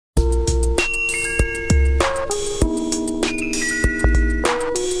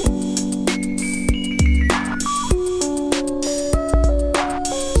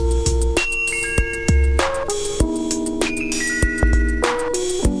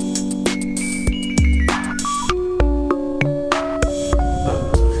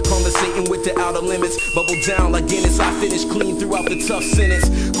limits. Bubble down like Guinness, I finish clean throughout the tough sentence.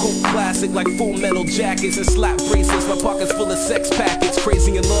 Cold classic like Full Metal jackets and slap bracelets. My pockets full of sex packets.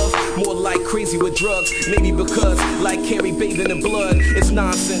 Crazy in love, more like crazy with drugs. Maybe because, like Carrie bathing in blood, it's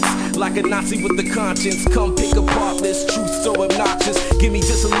nonsense. Like a Nazi with the conscience. Come pick apart this truth so obnoxious. Give me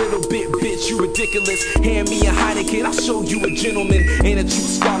just a little bit, bitch, you ridiculous. Hand me a Heineken, I'll show you a gentleman. Ain't a true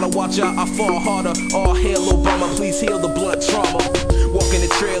scholar, watch out, I fall harder. All hail Obama, please heal the blunt trauma. Walking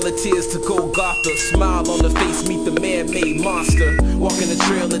the trail of tears to Golgotha. Smile on the face, meet the man-made monster. Walking the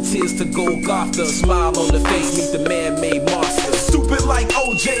trail of tears to Golgotha. Smile on the face, meet the man-made monster. Stupid like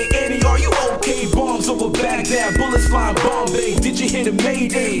OJ, Annie, are you okay? Bombs over Baghdad, bullets flying Bombay. Did you hear the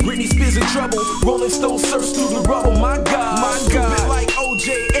Mayday? Britney Spears in trouble. Rolling Stones search through the rubble. My God, my God. Stupid like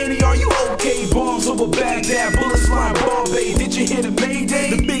OJ, Annie, are you okay? Bombs over Baghdad, bullets flying Bombay. Did you hear the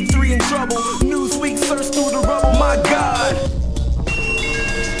Mayday? The big three in trouble. Newsweek search through the rubble. My God.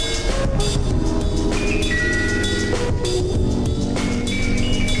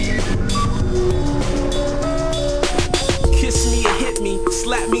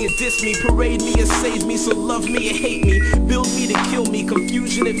 Slap me and diss me, parade me and save me, so love me and hate me, build me to kill me,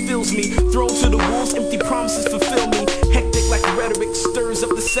 confusion it fills me, thrown to the wolves, empty promises fulfill me, hectic like rhetoric, stirs up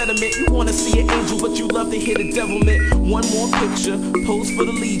the sediment, you wanna see an angel but you love to hear the devilment, one more picture, pose for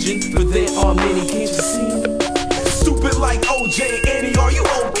the legion, but there are many, can't you see? Stupid like OJ, Annie, are you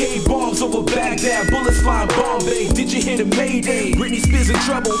okay? Bombs over Baghdad, bullets flying Bombay. Did you hear the Mayday? Britney Spears in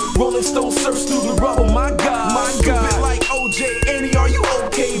trouble. Rolling Stones search through the rubble. My God, my God. Stupid like OJ, Annie, are you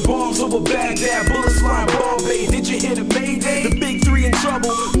okay? Bombs over Baghdad,